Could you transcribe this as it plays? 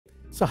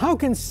So how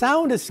can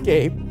sound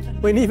escape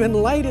when even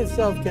light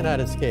itself cannot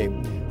escape?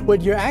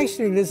 What you're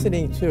actually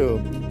listening to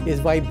is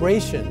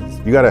vibrations.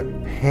 You got to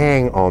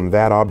hang on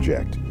that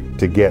object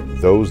to get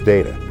those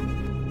data.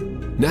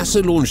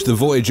 NASA launched the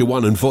Voyager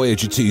 1 and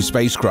Voyager 2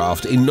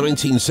 spacecraft in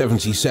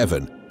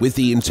 1977 with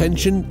the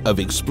intention of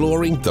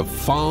exploring the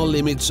far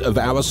limits of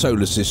our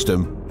solar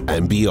system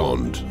and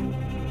beyond.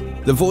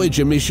 The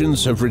Voyager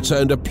missions have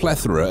returned a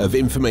plethora of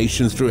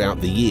information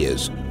throughout the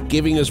years,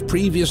 giving us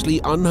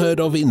previously unheard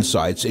of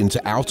insights into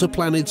outer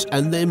planets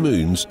and their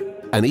moons,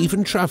 and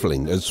even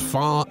traveling as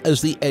far as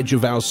the edge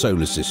of our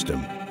solar system.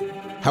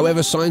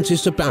 However,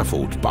 scientists are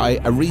baffled by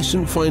a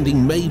recent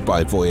finding made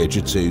by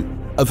Voyager 2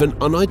 of an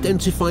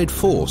unidentified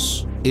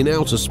force in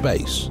outer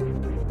space.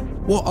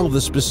 What are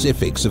the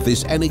specifics of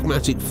this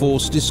enigmatic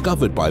force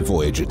discovered by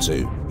Voyager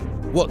 2?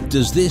 What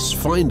does this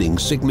finding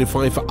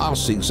signify for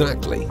us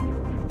exactly?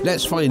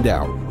 Let's find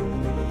out.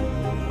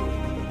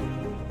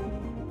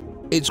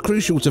 It's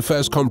crucial to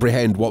first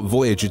comprehend what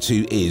Voyager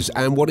 2 is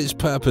and what its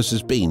purpose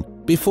has been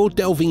before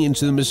delving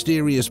into the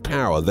mysterious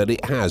power that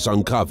it has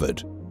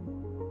uncovered.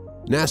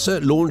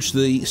 NASA launched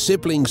the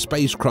sibling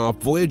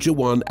spacecraft Voyager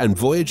 1 and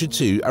Voyager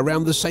 2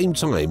 around the same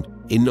time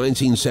in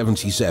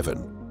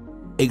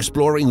 1977.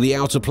 Exploring the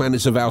outer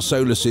planets of our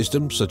solar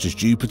system, such as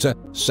Jupiter,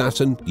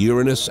 Saturn,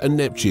 Uranus and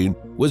Neptune,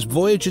 was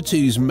Voyager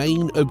 2's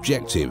main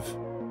objective.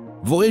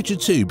 Voyager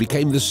 2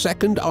 became the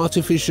second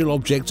artificial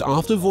object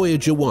after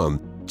Voyager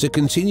 1 to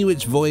continue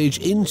its voyage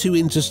into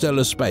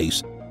interstellar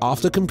space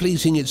after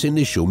completing its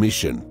initial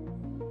mission.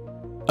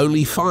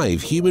 Only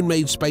 5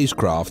 human-made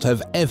spacecraft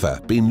have ever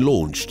been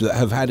launched that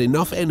have had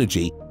enough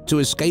energy to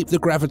escape the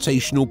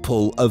gravitational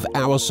pull of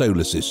our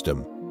solar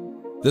system.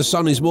 The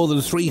Sun is more than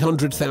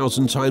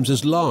 300,000 times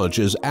as large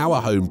as our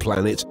home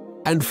planet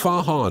and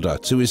far harder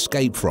to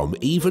escape from,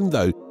 even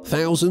though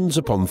thousands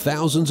upon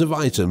thousands of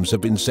items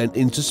have been sent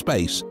into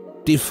space,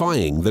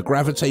 defying the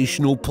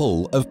gravitational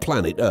pull of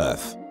planet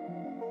Earth.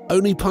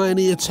 Only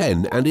Pioneer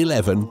 10 and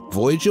 11,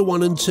 Voyager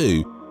 1 and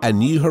 2, and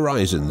New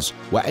Horizons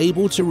were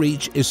able to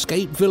reach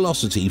escape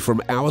velocity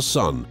from our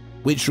Sun,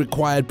 which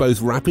required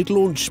both rapid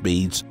launch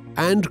speeds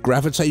and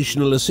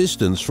gravitational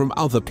assistance from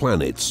other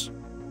planets.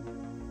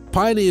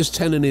 Pioneers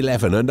 10 and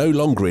 11 are no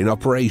longer in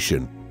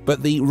operation,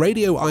 but the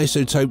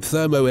radioisotope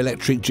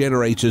thermoelectric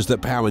generators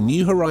that power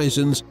New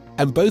Horizons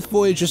and both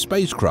Voyager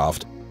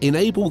spacecraft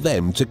enable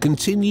them to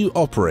continue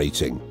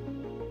operating.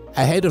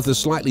 Ahead of the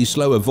slightly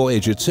slower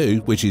Voyager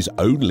 2, which is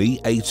only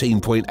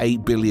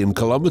 18.8 billion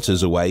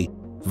kilometers away,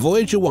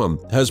 Voyager 1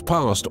 has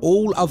passed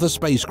all other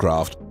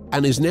spacecraft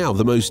and is now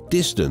the most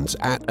distant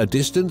at a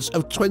distance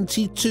of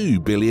 22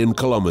 billion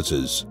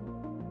kilometers.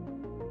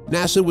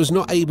 NASA was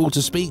not able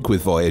to speak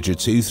with Voyager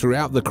 2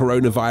 throughout the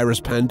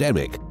coronavirus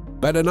pandemic,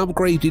 but an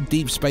upgraded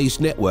Deep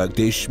Space Network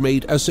dish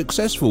made a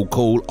successful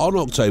call on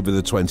October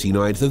the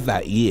 29th of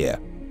that year.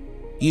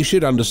 You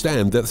should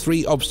understand that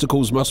 3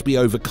 obstacles must be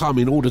overcome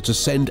in order to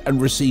send and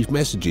receive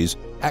messages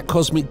at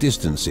cosmic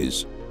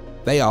distances.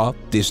 They are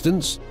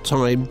distance,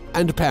 time,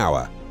 and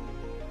power.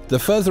 The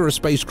further a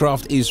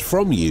spacecraft is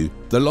from you,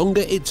 the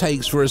longer it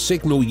takes for a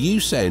signal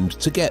you send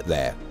to get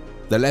there.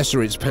 The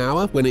lesser its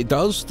power, when it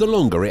does, the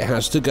longer it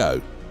has to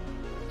go.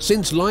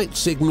 Since light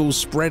signals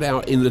spread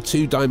out in the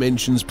 2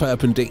 dimensions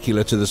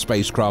perpendicular to the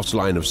spacecraft's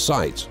line of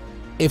sight,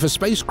 if a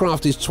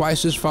spacecraft is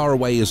twice as far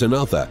away as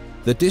another,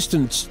 the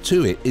distance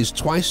to it is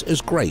twice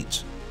as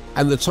great,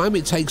 and the time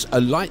it takes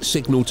a light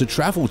signal to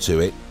travel to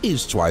it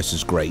is twice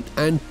as great,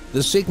 and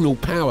the signal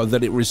power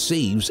that it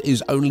receives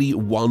is only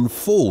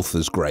 1/4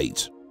 as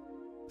great.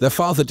 The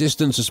farther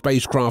distance a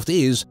spacecraft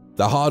is,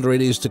 the harder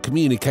it is to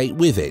communicate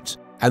with it,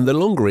 and the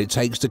longer it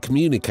takes to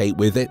communicate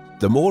with it,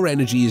 the more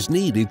energy is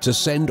needed to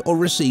send or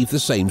receive the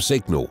same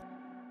signal.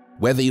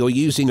 Whether you're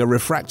using a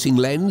refracting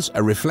lens,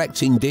 a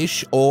reflecting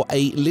dish, or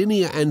a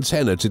linear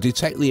antenna to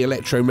detect the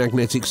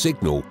electromagnetic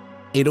signal,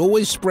 it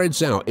always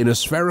spreads out in a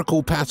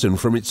spherical pattern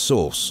from its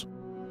source.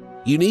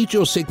 You need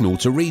your signal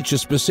to reach a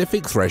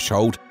specific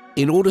threshold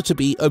in order to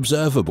be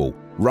observable,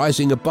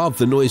 rising above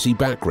the noisy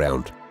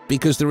background,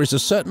 because there is a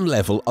certain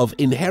level of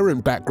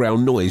inherent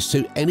background noise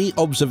to any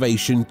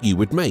observation you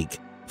would make,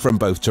 from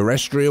both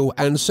terrestrial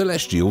and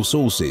celestial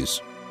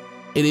sources.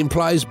 It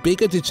implies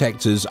bigger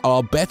detectors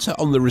are better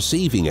on the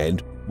receiving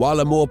end, while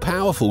a more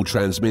powerful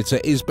transmitter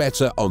is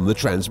better on the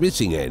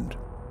transmitting end.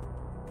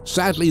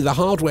 Sadly, the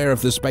hardware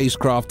of the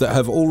spacecraft that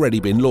have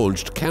already been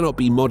launched cannot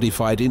be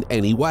modified in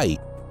any way.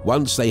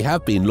 Once they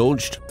have been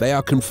launched, they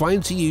are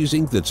confined to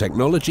using the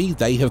technology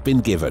they have been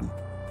given.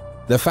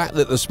 The fact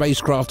that the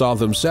spacecraft are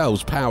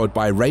themselves powered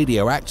by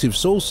radioactive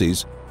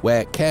sources,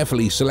 where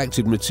carefully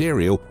selected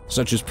material,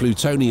 such as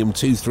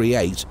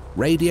plutonium-238,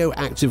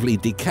 radioactively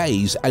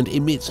decays and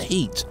emits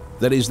heat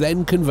that is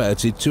then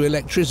converted to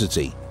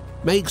electricity,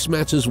 makes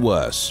matters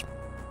worse.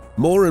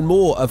 More and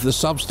more of the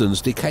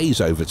substance decays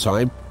over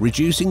time,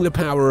 reducing the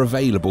power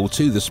available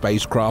to the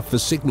spacecraft for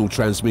signal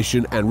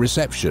transmission and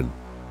reception.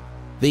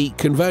 The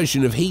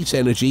conversion of heat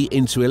energy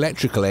into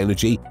electrical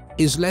energy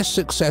is less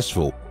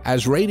successful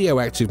as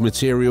radioactive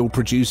material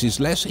produces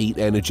less heat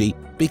energy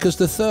because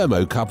the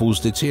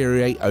thermocouples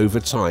deteriorate over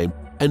time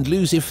and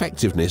lose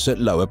effectiveness at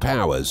lower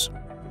powers.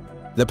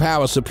 The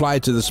power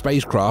supplied to the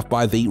spacecraft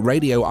by the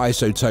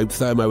radioisotope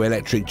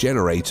thermoelectric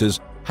generators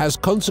has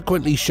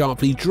consequently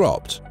sharply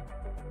dropped.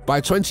 By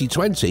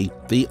 2020,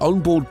 the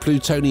onboard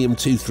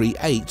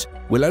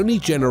plutonium-238 will only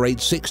generate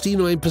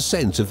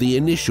 69% of the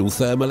initial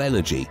thermal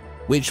energy,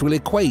 which will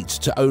equate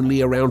to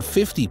only around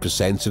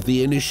 50% of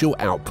the initial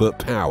output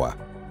power.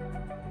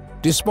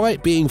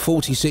 Despite being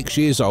 46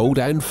 years old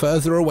and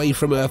further away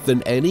from Earth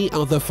than any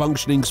other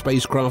functioning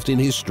spacecraft in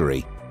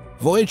history,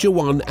 Voyager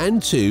 1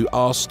 and 2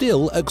 are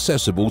still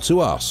accessible to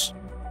us.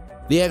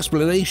 The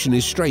explanation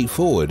is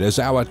straightforward. As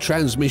our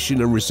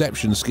transmission and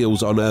reception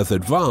skills on Earth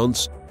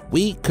advance,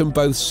 we can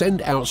both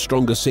send out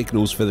stronger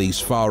signals for these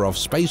far-off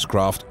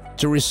spacecraft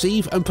to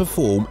receive and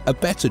perform a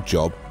better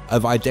job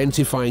of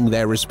identifying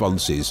their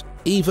responses,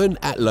 even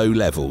at low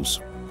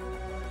levels.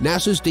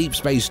 NASA's Deep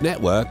Space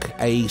Network,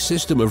 a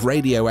system of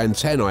radio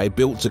antennae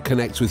built to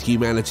connect with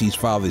humanity's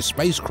farthest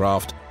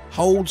spacecraft,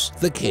 holds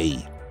the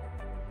key.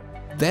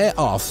 There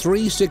are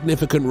 3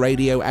 significant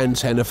radio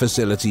antenna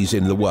facilities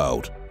in the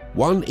world,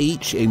 one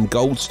each in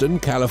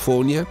Goldston,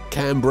 California,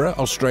 Canberra,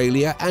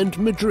 Australia, and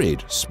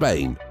Madrid,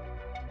 Spain.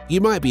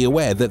 You might be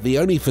aware that the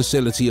only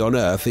facility on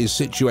Earth is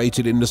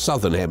situated in the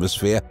southern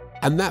hemisphere,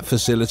 and that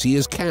facility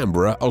is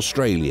Canberra,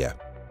 Australia.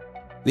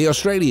 The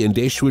Australian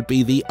dish would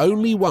be the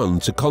only one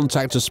to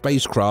contact a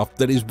spacecraft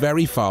that is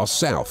very far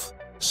south,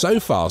 so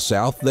far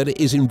south that it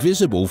is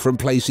invisible from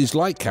places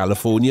like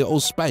California or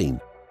Spain.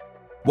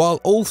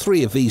 While all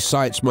 3 of these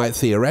sites might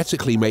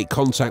theoretically make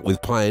contact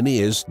with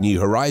Pioneers, New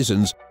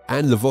Horizons,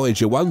 and the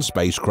Voyager 1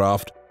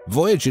 spacecraft,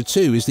 Voyager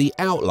 2 is the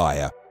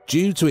outlier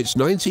due to its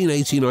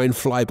 1989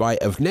 flyby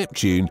of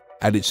Neptune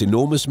and its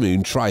enormous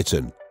moon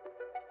Triton.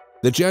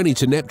 The journey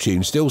to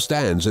Neptune still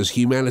stands as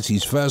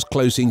humanity's first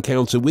close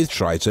encounter with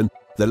Triton,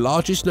 the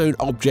largest known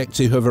object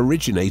to have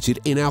originated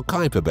in our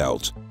Kuiper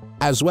belt,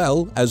 as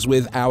well as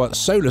with our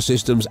solar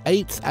system's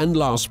 8th and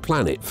last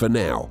planet for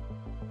now.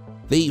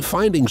 The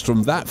findings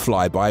from that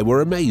flyby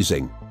were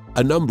amazing.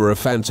 A number of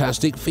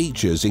fantastic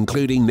features,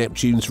 including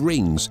Neptune's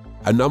rings,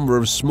 a number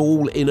of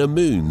small inner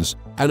moons,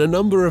 and a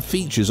number of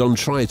features on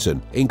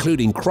Triton,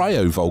 including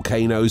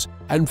cryovolcanoes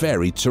and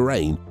varied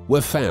terrain,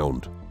 were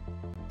found.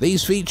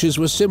 These features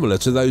were similar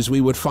to those we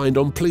would find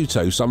on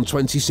Pluto some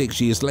 26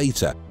 years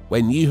later,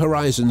 when New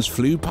Horizons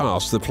flew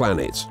past the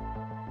planet.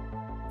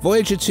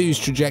 Voyager 2's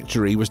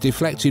trajectory was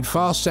deflected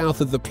far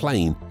south of the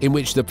plane in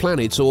which the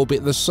planets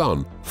orbit the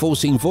Sun,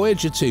 forcing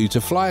Voyager 2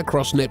 to fly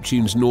across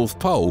Neptune's North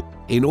Pole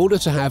in order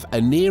to have a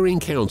near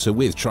encounter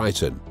with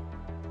Triton.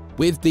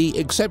 With the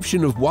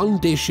exception of one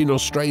dish in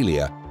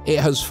Australia, it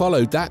has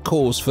followed that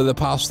course for the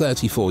past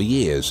 34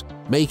 years,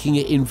 making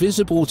it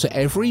invisible to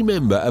every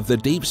member of the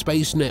Deep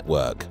Space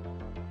Network.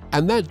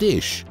 And that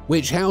dish,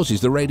 which houses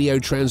the radio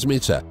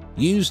transmitter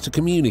used to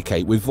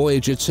communicate with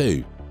Voyager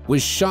 2,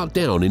 was shut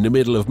down in the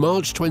middle of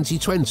March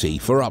 2020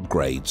 for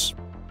upgrades.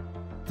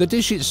 The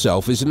dish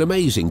itself is an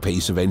amazing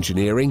piece of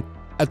engineering,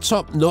 a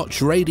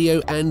top-notch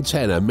radio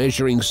antenna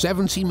measuring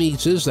 70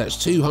 meters,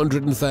 that's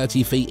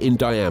 230 feet in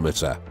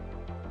diameter.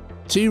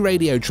 2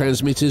 radio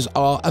transmitters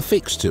are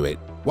affixed to it,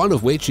 one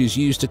of which is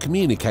used to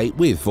communicate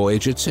with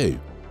Voyager 2.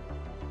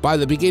 By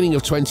the beginning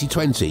of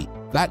 2020,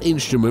 that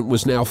instrument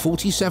was now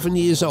 47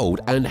 years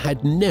old and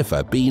had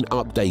never been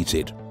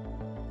updated.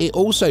 It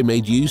also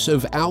made use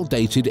of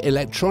outdated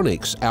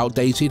electronics,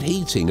 outdated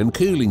heating and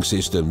cooling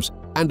systems,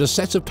 and a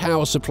set of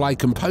power supply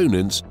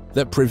components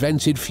that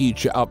prevented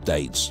future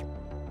updates.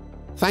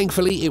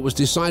 Thankfully, it was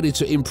decided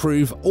to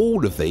improve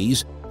all of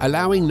these,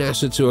 allowing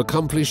NASA to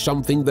accomplish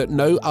something that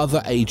no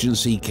other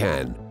agency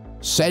can: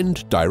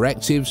 send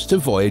directives to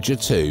Voyager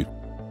 2.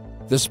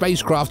 The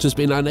spacecraft has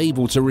been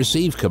unable to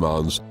receive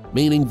commands,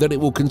 meaning that it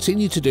will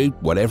continue to do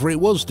whatever it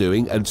was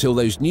doing until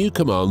those new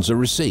commands are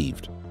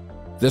received.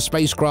 The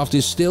spacecraft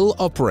is still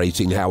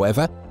operating,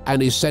 however,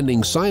 and is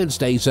sending science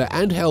data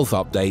and health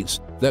updates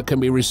that can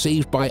be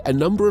received by a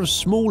number of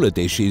smaller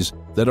dishes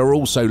that are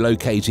also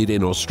located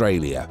in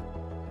Australia.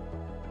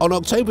 On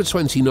October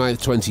 29,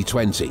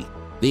 2020,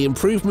 the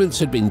improvements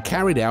had been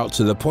carried out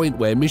to the point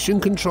where mission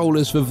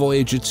controllers for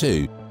Voyager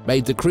 2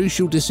 made the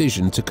crucial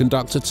decision to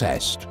conduct a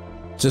test,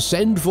 to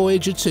send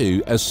Voyager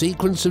 2 a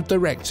sequence of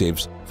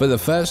directives for the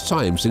first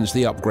time since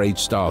the upgrade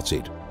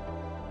started.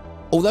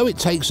 Although it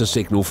takes a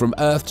signal from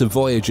Earth to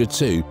Voyager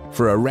 2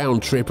 for a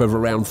round trip of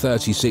around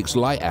 36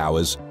 light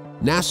hours,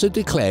 NASA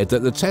declared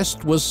that the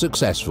test was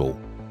successful.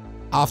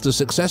 After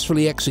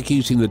successfully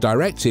executing the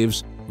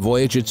directives,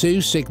 Voyager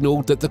 2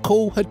 signaled that the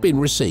call had been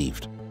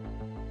received.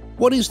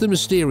 What is the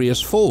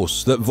mysterious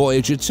force that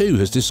Voyager 2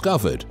 has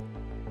discovered?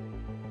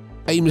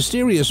 A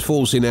mysterious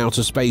force in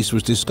outer space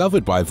was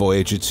discovered by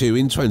Voyager 2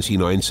 in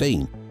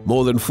 2019,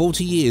 more than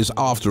 40 years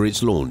after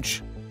its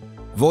launch.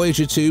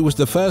 Voyager 2 was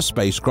the first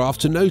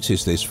spacecraft to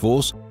notice this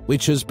force,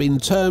 which has been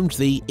termed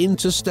the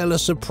interstellar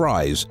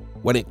surprise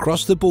when it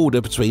crossed the border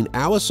between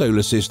our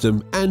solar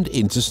system and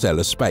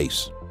interstellar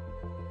space.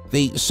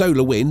 The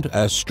solar wind,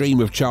 a stream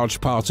of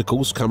charged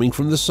particles coming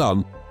from the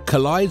Sun,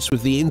 collides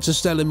with the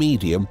interstellar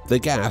medium, the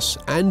gas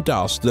and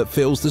dust that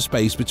fills the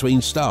space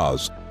between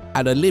stars,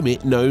 at a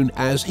limit known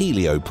as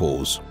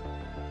heliopause.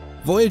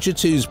 Voyager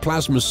 2's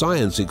plasma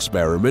science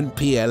experiment,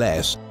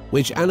 PLS,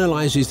 which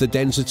analyzes the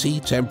density,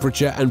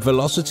 temperature and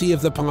velocity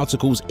of the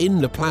particles in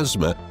the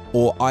plasma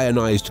or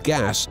ionized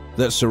gas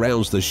that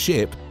surrounds the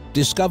ship,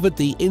 discovered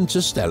the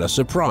interstellar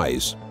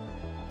surprise.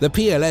 The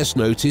PLS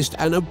noticed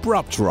an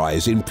abrupt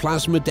rise in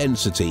plasma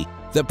density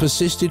that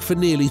persisted for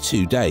nearly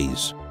 2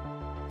 days.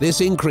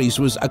 This increase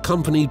was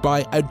accompanied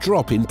by a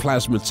drop in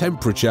plasma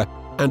temperature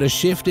and a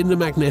shift in the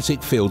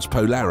magnetic field's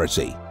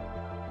polarity.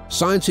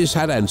 Scientists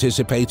had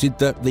anticipated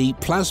that the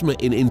plasma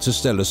in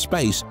interstellar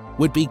space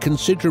would be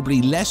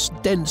considerably less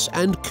dense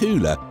and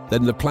cooler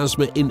than the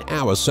plasma in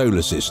our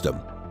solar system.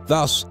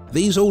 Thus,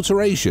 these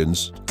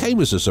alterations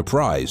came as a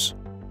surprise.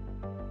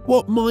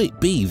 What might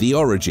be the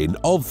origin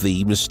of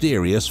the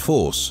mysterious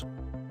force?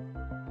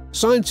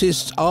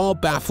 Scientists are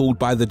baffled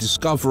by the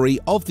discovery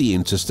of the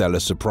interstellar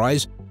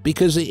surprise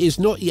because it is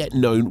not yet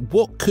known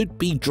what could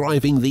be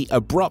driving the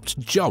abrupt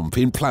jump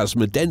in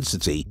plasma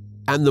density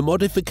and the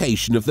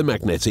modification of the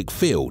magnetic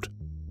field.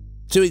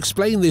 To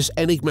explain this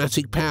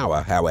enigmatic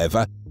power,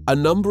 however, a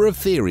number of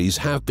theories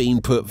have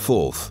been put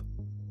forth.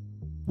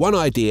 One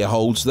idea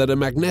holds that a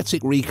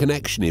magnetic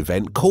reconnection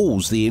event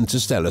caused the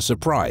interstellar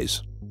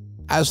surprise.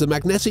 As the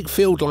magnetic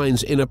field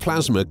lines in a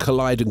plasma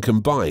collide and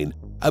combine,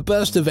 a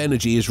burst of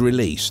energy is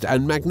released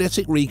and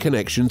magnetic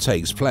reconnection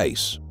takes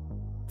place.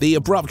 The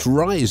abrupt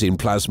rise in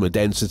plasma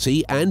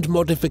density and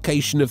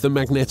modification of the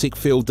magnetic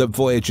field that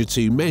Voyager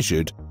 2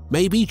 measured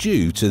may be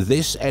due to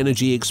this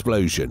energy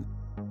explosion.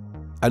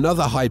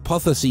 Another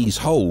hypothesis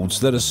holds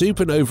that a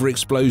supernova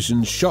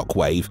explosion's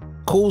shockwave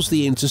caused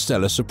the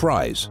interstellar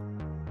surprise.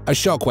 A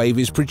shockwave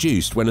is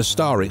produced when a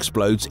star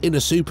explodes in a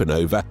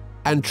supernova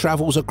and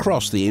travels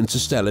across the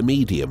interstellar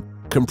medium,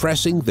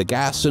 compressing the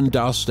gas and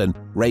dust and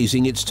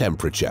raising its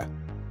temperature.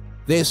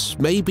 This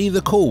may be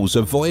the cause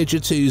of Voyager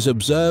 2's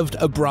observed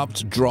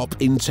abrupt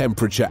drop in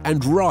temperature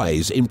and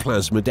rise in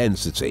plasma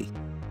density.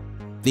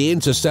 The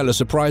interstellar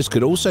surprise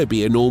could also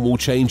be a normal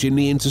change in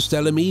the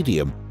interstellar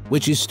medium,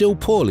 which is still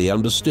poorly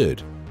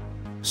understood.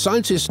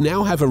 Scientists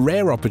now have a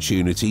rare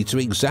opportunity to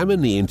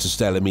examine the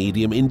interstellar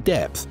medium in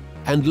depth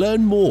and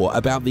learn more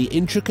about the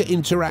intricate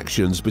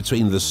interactions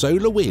between the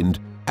solar wind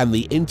and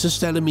the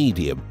interstellar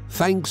medium,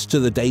 thanks to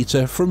the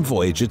data from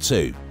Voyager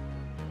 2.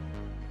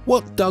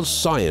 What does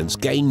science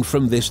gain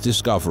from this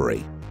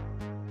discovery?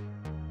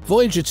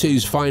 Voyager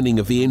 2's finding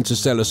of the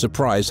interstellar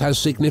surprise has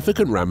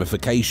significant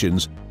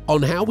ramifications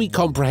on how we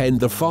comprehend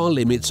the far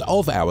limits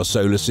of our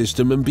solar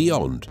system and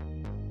beyond.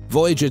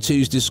 Voyager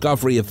 2's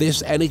discovery of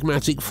this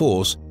enigmatic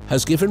force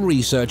has given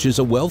researchers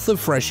a wealth of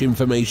fresh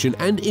information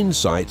and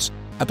insights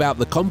about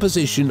the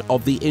composition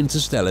of the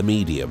interstellar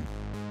medium.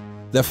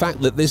 The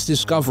fact that this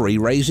discovery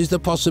raises the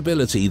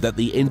possibility that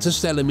the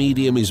interstellar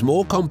medium is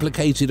more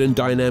complicated and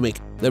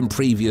dynamic than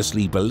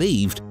previously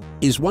believed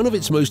is one of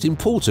its most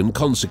important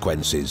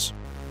consequences.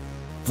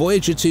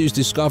 Voyager 2's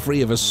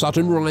discovery of a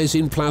sudden rise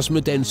in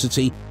plasma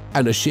density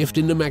and a shift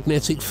in the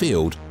magnetic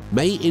field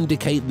may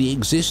indicate the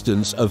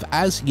existence of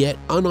as yet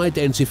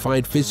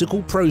unidentified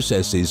physical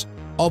processes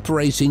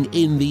operating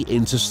in the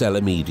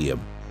interstellar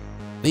medium.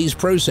 These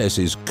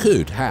processes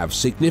could have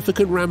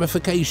significant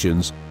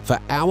ramifications for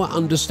our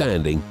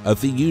understanding of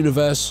the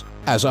universe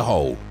as a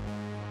whole.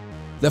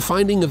 The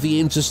finding of the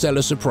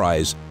interstellar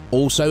surprise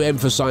also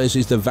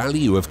emphasizes the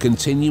value of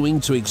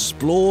continuing to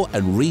explore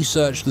and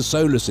research the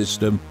solar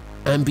system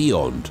and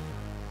beyond.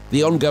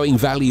 The ongoing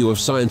value of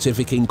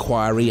scientific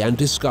inquiry and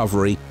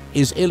discovery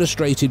is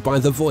illustrated by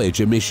the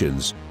Voyager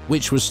missions,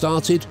 which were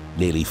started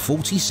nearly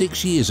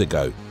 46 years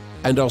ago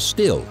and are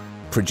still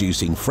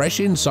producing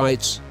fresh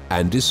insights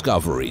and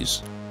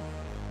discoveries.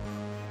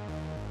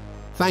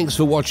 Thanks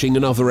for watching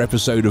another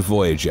episode of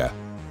Voyager.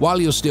 While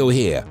you're still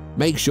here,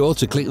 make sure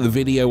to click the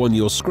video on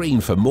your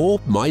screen for more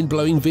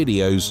mind-blowing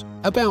videos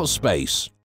about space.